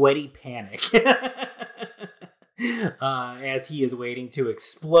sweaty panic as he is waiting to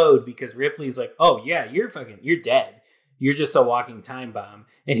explode because Ripley's like, oh yeah, you're dead. You're just a walking time bomb.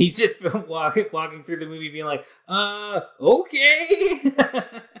 And he's just walking through the movie being like, okay.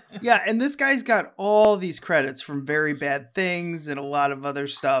 Yeah, and this guy's got all these credits from Very Bad Things and a lot of other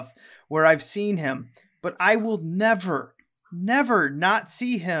stuff where I've seen him. But I will never not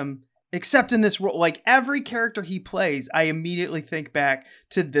see him except in this role. Like every character he plays, I immediately think back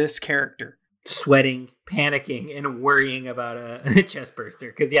to this character. Sweating, panicking, and worrying about a chest burster.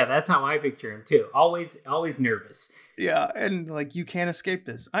 Because, yeah, that's how I picture him, too. Always nervous. Yeah, and like, you can't escape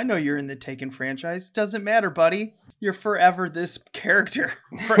this. I know you're in the Taken franchise. Doesn't matter, buddy. You're forever this character.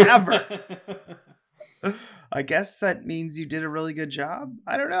 Forever. I guess that means you did a really good job.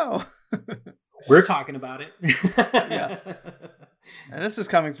 I don't know. We're talking about it. Yeah. And this is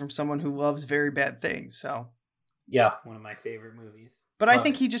coming from someone who loves Very Bad Things, so. Yeah, one of my favorite movies. But I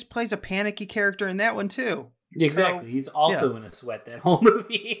think he just plays a panicky character in that one, too. Exactly. So, he's also in a sweat that whole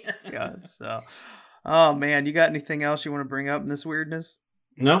movie. Yeah, so. Oh, man, you got anything else you want to bring up in this weirdness?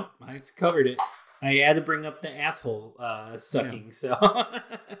 No, I covered it. I had to bring up the asshole sucking, so.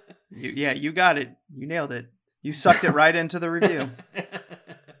 You got it. You nailed it. You sucked it right into the review.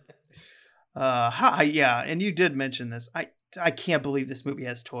 Yeah, and you did mention this. I can't believe this movie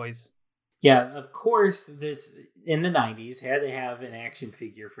has toys. Yeah, of course, this, in the 90s, had to have an action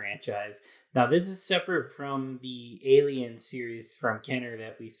figure franchise. Now, this is separate from the Alien series from Kenner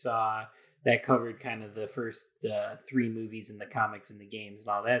that we saw that covered kind of the first 3 movies in the comics and the games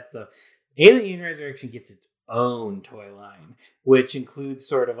and all that stuff. Alien Resurrection gets its own toy line, which includes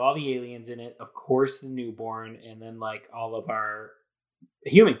sort of all the aliens in it, of course, the newborn, and then like all of our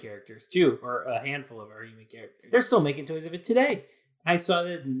human characters too, or a handful of our human characters. They're still making toys of it today. I saw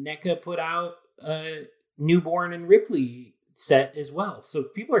that NECA put out a Newborn and Ripley set as well. So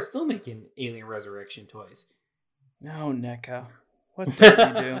people are still making Alien Resurrection toys. No, NECA. What did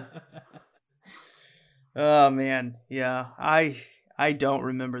you do? Oh, man. Yeah, I don't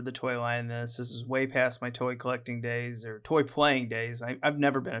remember the toy line in this. This is way past my toy collecting days or toy playing days. I've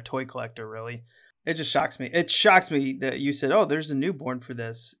never been a toy collector, really. It just shocks me. It shocks me that you said, oh, there's a Newborn for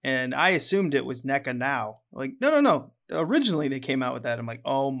this. And I assumed it was NECA now. Like, no. Originally, they came out with that. I'm like,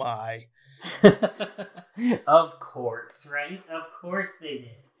 oh, my. Of course, right? Of course they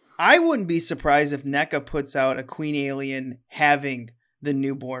did. I wouldn't be surprised if NECA puts out a Queen Alien having the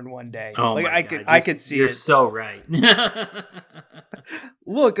Newborn one day. Oh, like, my God. I could see you're it. You're so right.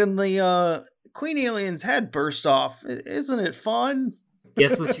 Look, and the Queen Alien's head burst off. Isn't it fun?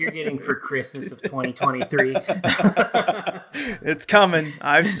 Guess what you're getting for Christmas of 2023? It's coming.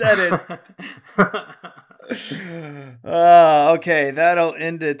 I've said it. Okay, that'll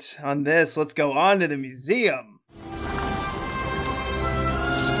end it on this. Let's go on to the museum.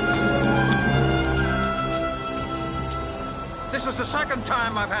 This is the second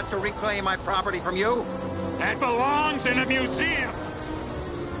time I've had to reclaim my property from you. That belongs in a museum.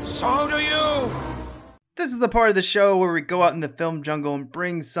 So do you. This is the part of the show where we go out in the film jungle and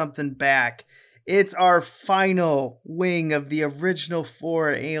bring something back. It's our final wing of the original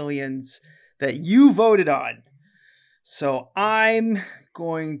 4 aliens that you voted on. So I'm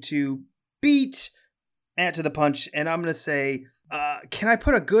going to beat Ant to the punch, and I'm going to say, can I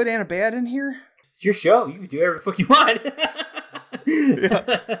put a good and a bad in here? It's your show. You can do whatever the fuck you want.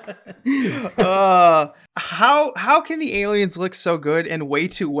 How can the aliens look so good and way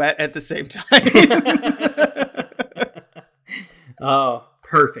too wet at the same time? Oh,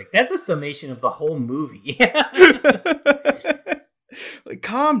 perfect. That's a summation of the whole movie. Like,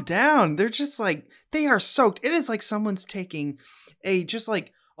 calm down. They're just like, they are soaked. It is like someone's taking a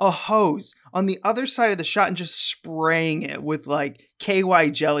hose on the other side of the shot and just spraying it with like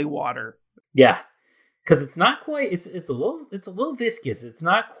KY jelly water. Yeah. Because it's not quite, it's a little viscous. It's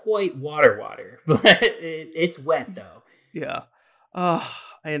not quite water, but it's wet though. Yeah.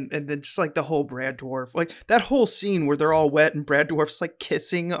 And then just like the whole Brad Dwarf, like that whole scene where they're all wet and Brad Dwarf's like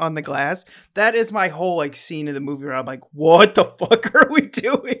kissing on the glass. That is my whole like scene of the movie where I'm like, what the fuck are we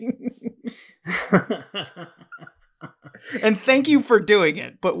doing? And thank you for doing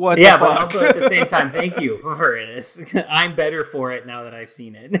it, but what? Yeah, the fuck? but also at the same time, thank you for this. I'm better for it now that I've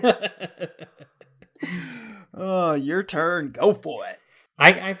seen it. Oh, your turn. Go for it.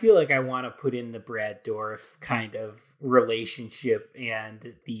 I feel like I want to put in the Brad Dourif kind of relationship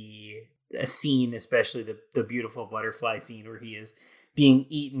and the scene, especially the beautiful butterfly scene where he is being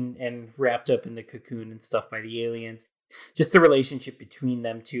eaten and wrapped up in the cocoon and stuff by the aliens. Just the relationship between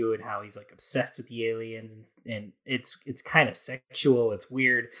them two and how he's like obsessed with the aliens, and it's kind of sexual. It's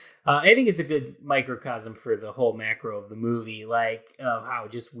weird. I think it's a good microcosm for the whole macro of the movie, like how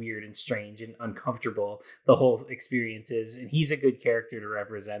just weird and strange and uncomfortable the whole experience is. And he's a good character to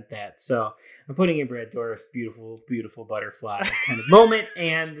represent that. So I'm putting in Brad Dourif's beautiful butterfly kind of moment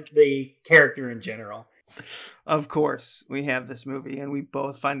and the character in general. Of course, we have this movie, and we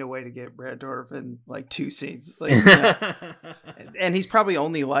both find a way to get Brad Dourif in like 2 scenes. Like, and he's probably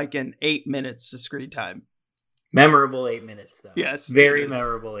only like in 8 minutes of screen time. Memorable 8 minutes, though. Yes, very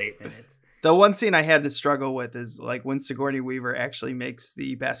memorable 8 minutes. The one scene I had to struggle with is like when Sigourney Weaver actually makes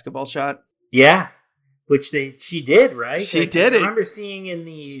the basketball shot. Yeah, which she did, right? She did it. I remember seeing in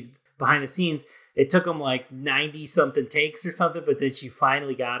the behind the scenes. It took them like 90 something takes or something, but then she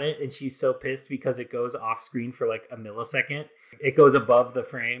finally got it. And she's so pissed because it goes off screen for like a millisecond. It goes above the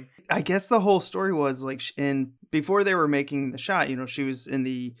frame. I guess the whole story was like, before they were making the shot, she was in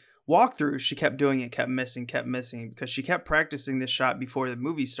the walkthrough. She kept doing it, kept missing because she kept practicing this shot before the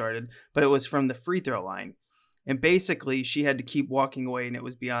movie started, but it was from the free throw line. And basically she had to keep walking away and it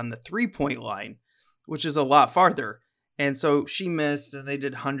was beyond the 3-point line, which is a lot farther. And so she missed, and they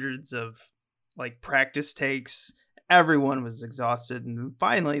did hundreds of like practice takes. Everyone was exhausted, and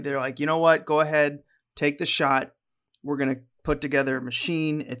finally they're like, you know what, go ahead, take the shot. We're gonna put together a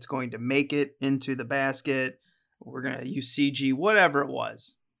machine. It's going to make it into the basket. We're gonna use CG, whatever it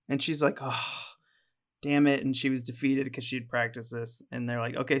was. And she's like, oh damn it. And she was defeated because she'd practiced this, and they're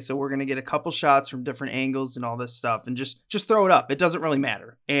like, okay, so we're gonna get a couple shots from different angles and all this stuff, and just throw it up, it doesn't really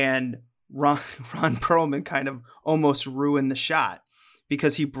matter. And Ron Perlman kind of almost ruined the shot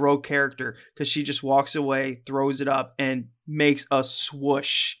because he broke character, because she just walks away, throws it up, and makes a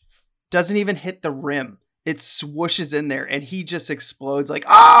swoosh. Doesn't even hit the rim. it swooshes in there and he just explodes like,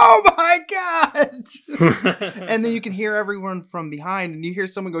 oh my God. And then you can hear everyone from behind and you hear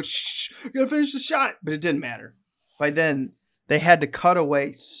someone go, shh, we gotta finish the shot. But it didn't matter. By then, they had to cut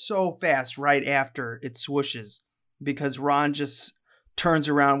away so fast right after it swooshes because Ron just turns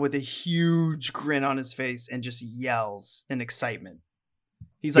around with a huge grin on his face and just yells in excitement.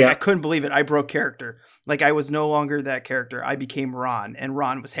 He's like, I couldn't believe it. I broke character. Like, I was no longer that character. I became Ron, and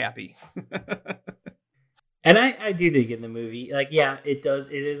Ron was happy. And I do think in the movie, like, yeah, it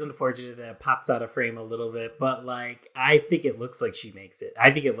is unfortunate that it pops out of frame a little bit, but, like, I think it looks like she makes it. I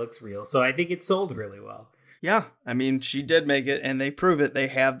think it looks real, so I think it sold really well. Yeah, I mean, she did make it, and they prove it. They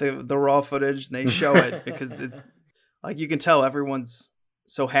have the raw footage, and they show it, because it's, like, you can tell everyone's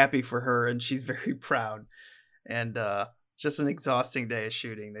so happy for her, and she's very proud. And, just an exhausting day of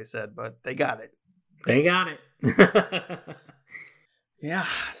shooting, they said, but they got it. They got it. Yeah,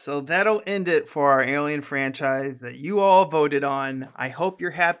 so that'll end it for our Alien franchise that you all voted on. I hope you're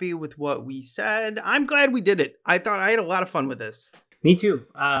happy with what we said. I'm glad we did it. I thought I had a lot of fun with this. Me too.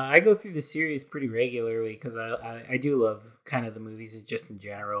 I go through the series pretty regularly because I do love kind of the movies just in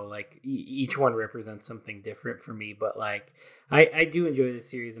general. Like each one represents something different for me, but like I do enjoy this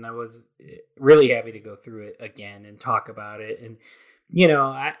series, and I was really happy to go through it again and talk about it. And you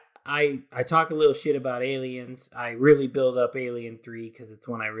know, I talk a little shit about Aliens. I really build up Alien 3 because it's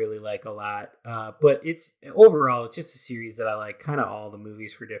one I really like a lot. But it's overall, it's just a series that I like kind of all the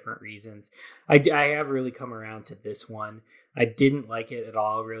movies for different reasons. I have really come around to this one. I didn't like it at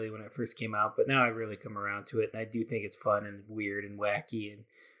all really when it first came out, but now I've really come around to it. And I do think it's fun and weird and wacky and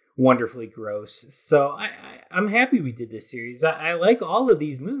wonderfully gross. So I'm happy we did this series. I like all of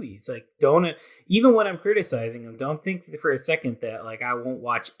these movies. Like, even when I'm criticizing them, don't think for a second that like I won't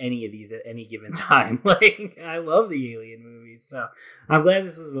watch any of these at any given time. Like, I love the Alien movies. So I'm glad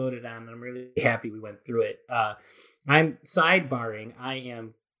this was voted on. I'm really happy we went through it. I'm sidebarring. I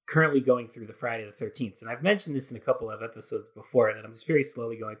am currently going through the Friday the 13th. And I've mentioned this in a couple of episodes before that I'm just very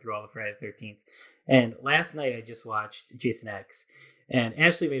slowly going through all the Friday the 13th. And last night I just watched Jason X. And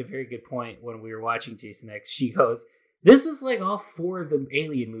Ashley made a very good point when we were watching Jason X. She goes, this is like all 4 of the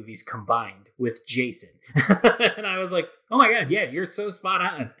Alien movies combined with Jason. And I was like, oh my God, yeah, you're so spot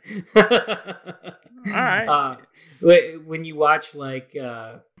on. All right. When you watch like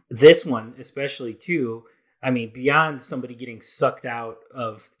this one, especially too, I mean, beyond somebody getting sucked out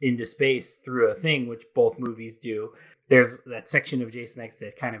into space through a thing, which both movies do, there's that section of Jason X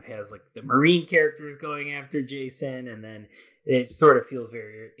that kind of has like the Marine characters going after Jason, and then it sort of feels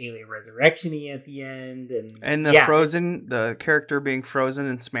very Alien Resurrection-y at the end. And the character being frozen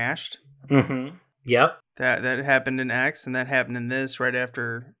and smashed. Mm-hmm. Yep. That happened in X, and that happened in this right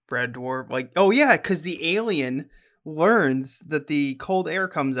after Brad Dourif. Like, oh yeah, because the alien learns that the cold air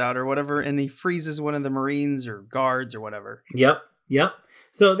comes out or whatever, and he freezes one of the Marines or guards or whatever. Yep.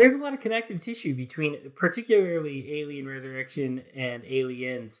 So there's a lot of connective tissue between particularly Alien Resurrection and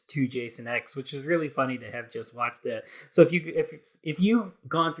Aliens to Jason X, which is really funny to have just watched that. So if you've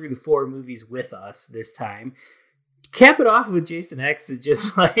gone through the 4 movies with us this time, cap it off with Jason X and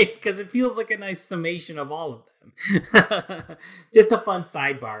just like, because it feels like a nice summation of all of them. Just a fun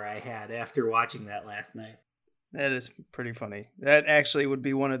sidebar I had after watching that last night. That is pretty funny. That actually would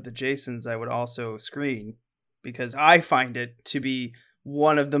be one of the Jasons I would also screen, because I find it to be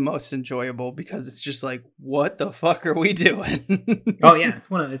one of the most enjoyable, because it's just like, what the fuck are we doing? Oh yeah,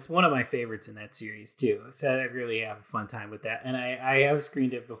 it's one of my favorites in that series too. So I really have a fun time with that, and I have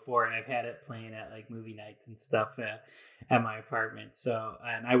screened it before, and I've had it playing at like movie nights and stuff at my apartment. So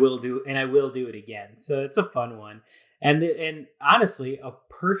I will do it again. So it's a fun one, and honestly, a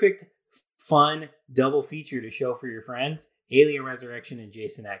perfect fun double feature to show for your friends. Alien Resurrection and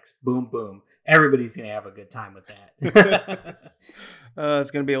Jason X. Boom, boom. Everybody's going to have a good time with that.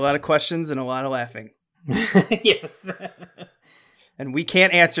 It's going to be a lot of questions and a lot of laughing. Yes. And we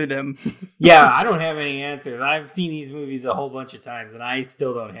can't answer them. Yeah, I don't have any answers. I've seen these movies a whole bunch of times, and I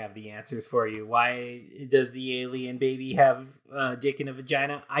still don't have the answers for you. Why does the alien baby have a dick and a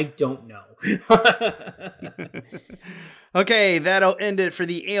vagina? I don't know. Okay, that'll end it for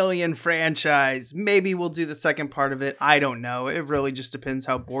the Alien franchise. Maybe we'll do the second part of it. I don't know. It really just depends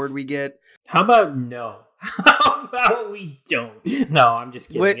how bored we get. How about no? How about we don't? No, I'm just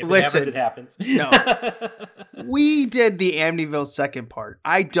kidding. If it happens, it happens. No. We did the Amityville second part.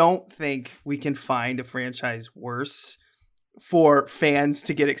 I don't think we can find a franchise worse for fans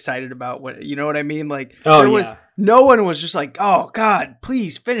to get excited about. What, you know what I mean? Like, no one was just like, oh God,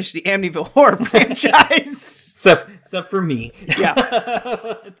 please finish the Amityville horror franchise. Except for me.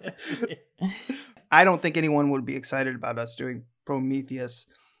 Yeah. I don't think anyone would be excited about us doing Prometheus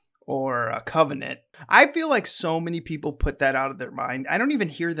or a Covenant. I feel like so many people put that out of their mind. I don't even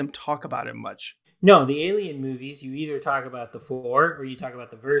hear them talk about it much. No, the Alien movies, you either talk about the 4 or you talk about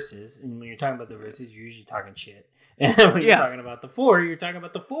the verses. And when you're talking about the verses, you're usually talking shit. And when you're talking about the 4, you're talking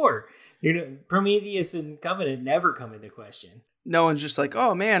about the 4. Prometheus and Covenant never come into question. No one's just like,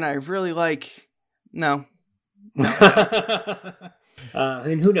 oh man, I really like... No.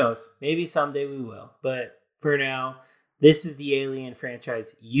 And who knows? Maybe someday we will. But for now, this is the Alien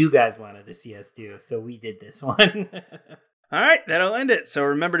franchise you guys wanted to see us do. So we did this one. All right, that'll end it. So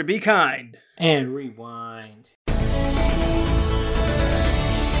remember to be kind. And rewind.